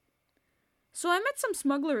So I met some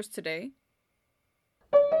smugglers today.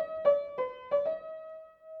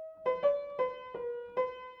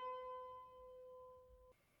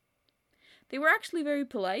 They were actually very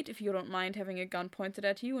polite, if you don't mind having a gun pointed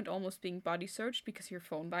at you and almost being body searched because your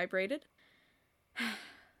phone vibrated.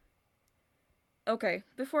 Okay,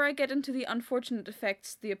 before I get into the unfortunate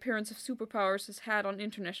effects the appearance of superpowers has had on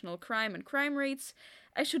international crime and crime rates,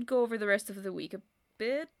 I should go over the rest of the week a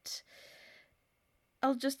bit.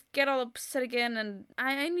 I'll just get all upset again, and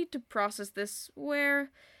I need to process this,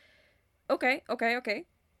 Okay.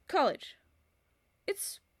 College.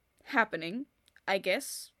 It's happening, I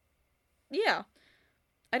guess. Yeah.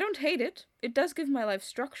 I don't hate it. It does give my life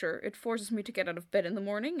structure. It forces me to get out of bed in the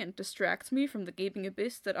morning and distracts me from the gaping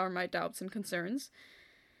abyss that are my doubts and concerns.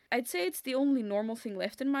 I'd say it's the only normal thing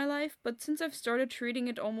left in my life, but since I've started treating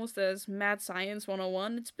it almost as mad science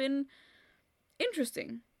 101, it's been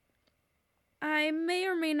interesting. I may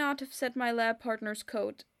or may not have set my lab partner's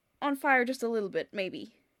coat on fire just a little bit,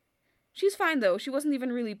 maybe. She's fine though, she wasn't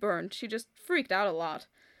even really burned, she just freaked out a lot.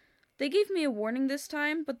 They gave me a warning this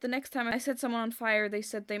time, but the next time I set someone on fire, they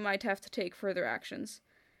said they might have to take further actions.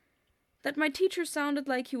 That my teacher sounded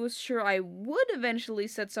like he was sure I would eventually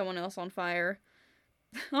set someone else on fire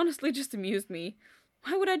honestly just amused me.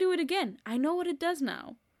 Why would I do it again? I know what it does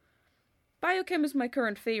now. Biochem is my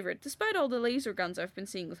current favorite, despite all the laser guns I've been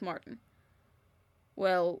seeing with Martin.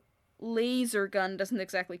 Well, laser gun doesn't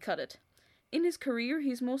exactly cut it. In his career,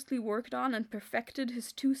 he's mostly worked on and perfected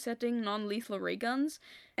his two-setting non-lethal ray guns,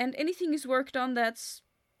 and anything he's worked on that's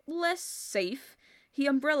less safe, he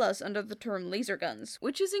umbrellas under the term laser guns,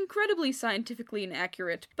 which is incredibly scientifically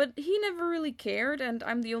inaccurate, but he never really cared, and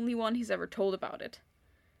I'm the only one he's ever told about it.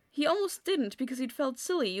 He almost didn't because he'd felt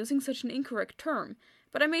silly using such an incorrect term,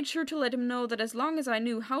 but I made sure to let him know that as long as I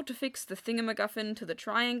knew how to fix the thingamagaffin to the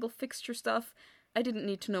triangle fixture stuff, I didn't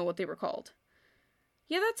need to know what they were called.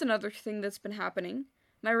 Yeah, that's another thing that's been happening.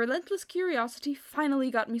 My relentless curiosity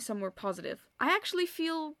finally got me somewhere positive. I actually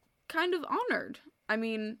feel kind of honored. I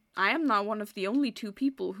mean, I am not one of the only two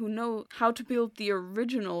people who know how to build the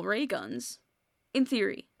original ray guns. In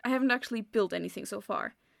theory, I haven't actually built anything so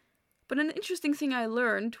far. But an interesting thing I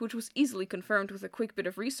learned, which was easily confirmed with a quick bit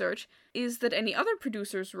of research, is that any other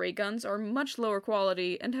producer's ray guns are much lower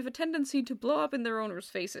quality and have a tendency to blow up in their owners'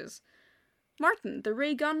 faces. Martin, the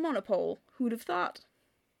ray gun monopole, who'd have thought?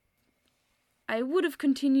 I would have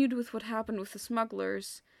continued with what happened with the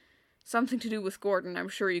smugglers. Something to do with Gordon, I'm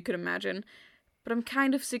sure you could imagine. But I'm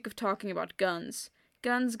kind of sick of talking about guns.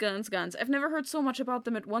 Guns. I've never heard so much about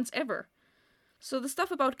them at once ever. So the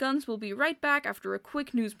stuff about guns will be right back after a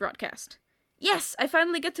quick news broadcast. Yes, I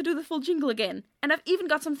finally get to do the full jingle again, and I've even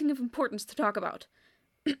got something of importance to talk about.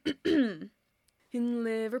 In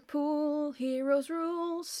Liverpool, heroes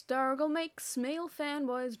rule, Stargirl makes male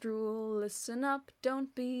fanboys drool. Listen up,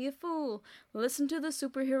 don't be a fool, listen to the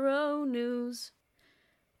superhero news.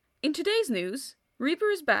 In today's news, Reaper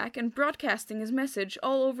is back and broadcasting his message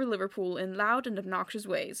all over Liverpool in loud and obnoxious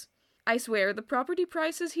ways. I swear, the property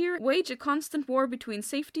prices here wage a constant war between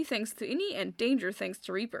safety thanks to Innie and danger thanks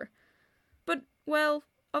to Reaper. But, well,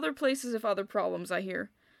 other places have other problems, I hear.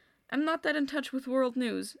 I'm not that in touch with world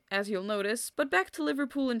news, as you'll notice, but back to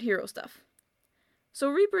Liverpool and hero stuff. So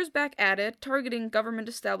Reaper's back at it, targeting government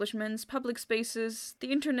establishments, public spaces,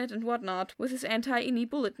 the internet and whatnot, with his anti-Innie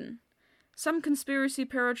bulletin. Some conspiracy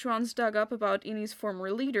paratrons dug up about Innie's former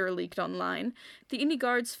leader leaked online. The Innie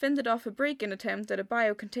guards fended off a break-in attempt at a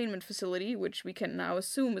biocontainment facility, which we can now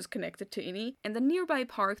assume is connected to Innie, and the nearby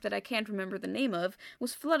park that I can't remember the name of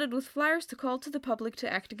was flooded with flyers to call to the public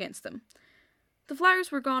to act against them. The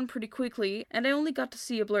flyers were gone pretty quickly, and I only got to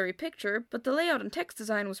see a blurry picture, but the layout and text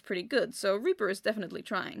design was pretty good, so Reaper is definitely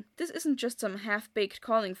trying. This isn't just some half-baked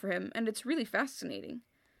calling for him, and it's really fascinating.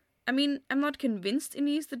 I mean, I'm not convinced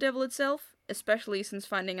Innie's the devil itself, especially since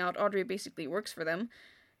finding out Audrey basically works for them,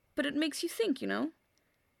 but it makes you think, you know?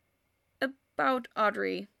 About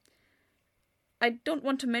Audrey. I don't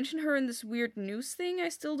want to mention her in this weird news thing I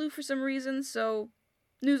still do for some reason, so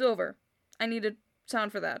news over. I need a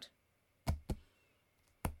sound for that.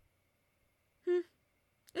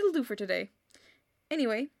 It'll do for today.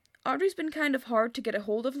 Anyway, Audrey's been kind of hard to get a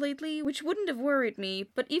hold of lately, which wouldn't have worried me,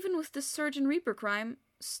 but even with this surge in Reaper crime,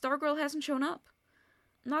 Stargirl hasn't shown up.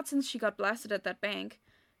 Not since she got blasted at that bank.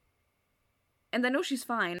 And I know she's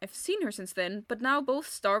fine, I've seen her since then, but now both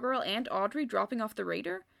Stargirl and Audrey dropping off the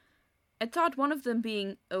radar? I thought one of them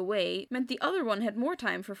being away meant the other one had more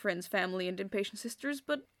time for friends, family, and impatient sisters,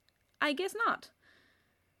 but I guess not.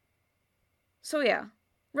 So yeah,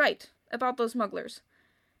 right, about those smugglers.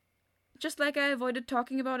 Just like I avoided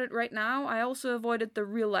talking about it right now, I also avoided the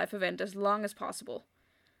real-life event as long as possible.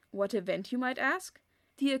 What event, you might ask?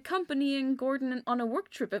 The accompanying Gordon on a work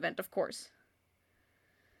trip event, of course.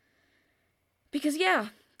 Because yeah,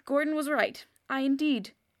 Gordon was right. I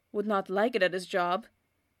indeed would not like it at his job.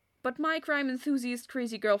 But my crime enthusiast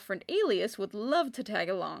crazy girlfriend Alias would love to tag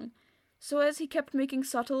along. So as he kept making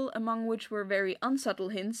subtle, among which were very unsubtle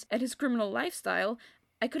hints, at his criminal lifestyle,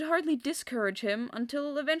 I could hardly discourage him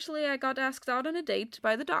until eventually I got asked out on a date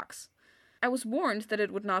by the docs. I was warned that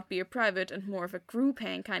it would not be a private and more of a group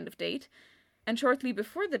hang kind of date, and shortly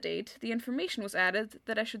before the date, the information was added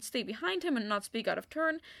that I should stay behind him and not speak out of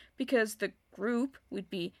turn, because the group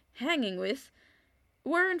we'd be hanging with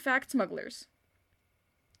were in fact smugglers.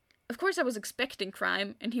 Of course I was expecting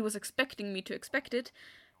crime, and he was expecting me to expect it,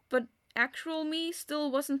 but actual me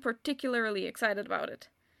still wasn't particularly excited about it.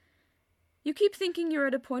 You keep thinking you're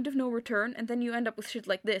at a point of no return, and then you end up with shit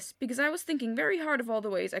like this, because I was thinking very hard of all the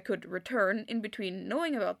ways I could return in between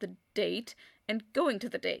knowing about the date and going to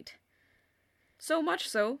the date. So much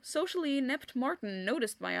so, socially inept Martin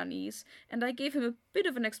noticed my unease, and I gave him a bit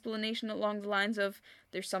of an explanation along the lines of,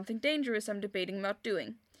 there's something dangerous I'm debating about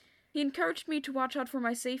doing. He encouraged me to watch out for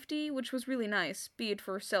my safety, which was really nice, be it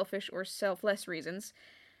for selfish or selfless reasons.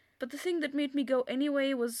 But the thing that made me go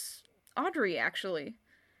anyway was Audrey, actually.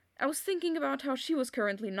 I was thinking about how she was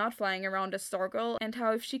currently not flying around as Stargirl, and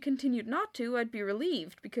how if she continued not to, I'd be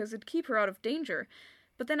relieved, because it'd keep her out of danger.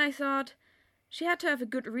 But then I thought, she had to have a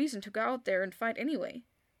good reason to go out there and fight anyway.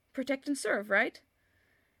 Protect and serve, right?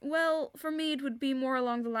 Well, for me it would be more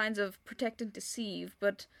along the lines of protect and deceive,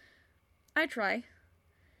 but I try.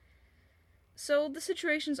 So the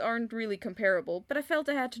situations aren't really comparable, but I felt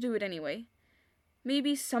I had to do it anyway.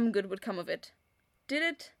 Maybe some good would come of it. Did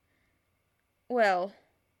it? Well,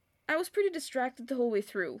 I was pretty distracted the whole way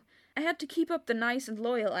through. I had to keep up the nice and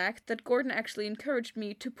loyal act that Gordon actually encouraged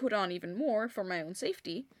me to put on even more for my own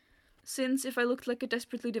safety, since if I looked like a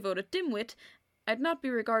desperately devoted dimwit, I'd not be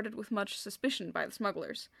regarded with much suspicion by the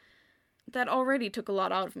smugglers. That already took a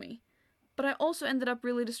lot out of me. But I also ended up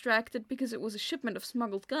really distracted because it was a shipment of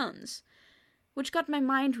smuggled guns, which got my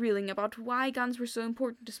mind reeling about why guns were so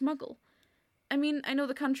important to smuggle. I mean, I know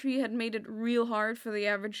the country had made it real hard for the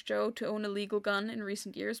average Joe to own a legal gun in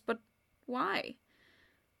recent years, but why?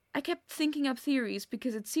 I kept thinking up theories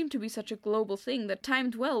because it seemed to be such a global thing that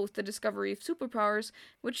timed well with the discovery of superpowers,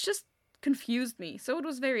 which just confused me, so it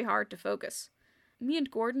was very hard to focus. Me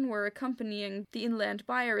and Gordon were accompanying the inland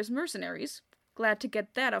buyer as mercenaries, glad to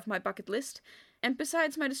get that off my bucket list, and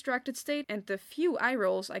besides my distracted state and the few eye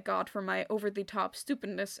rolls I got for my over-the-top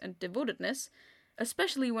stupidness and devotedness,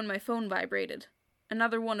 especially when my phone vibrated.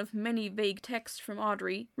 Another one of many vague texts from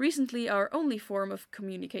Audrey, recently our only form of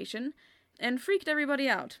communication, and freaked everybody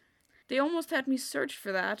out. They almost had me search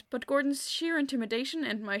for that, but Gordon's sheer intimidation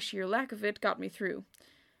and my sheer lack of it got me through.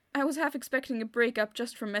 I was half expecting a breakup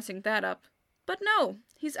just from messing that up. But no,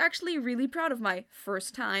 he's actually really proud of my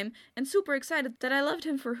first time, and super excited that I loved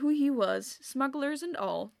him for who he was, smugglers and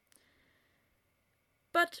all.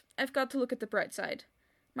 But I've got to look at the bright side.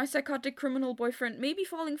 My psychotic criminal boyfriend may be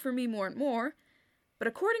falling for me more and more, but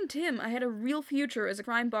according to him I had a real future as a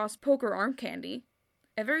crime boss poker arm candy.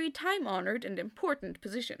 A very time-honored and important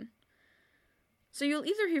position. So you'll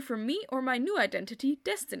either hear from me or my new identity,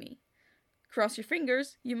 Destiny. Cross your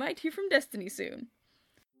fingers, you might hear from Destiny soon.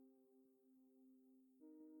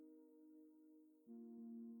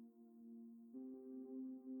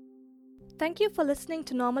 Thank you for listening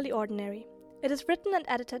to Normally Ordinary. It is written and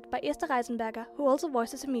edited by Esther Reisenberger, who also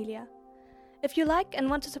voices Emilia. If you like and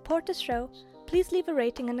want to support this show, please leave a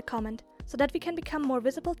rating and a comment so that we can become more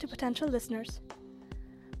visible to potential listeners.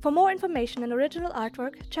 For more information and original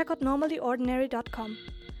artwork, check out normallyordinary.com.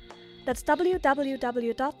 That's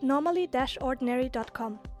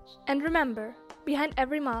www.normally-ordinary.com. And remember, behind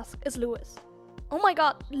every mask is Lewis. Oh my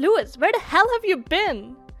god, Lewis, where the hell have you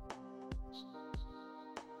been?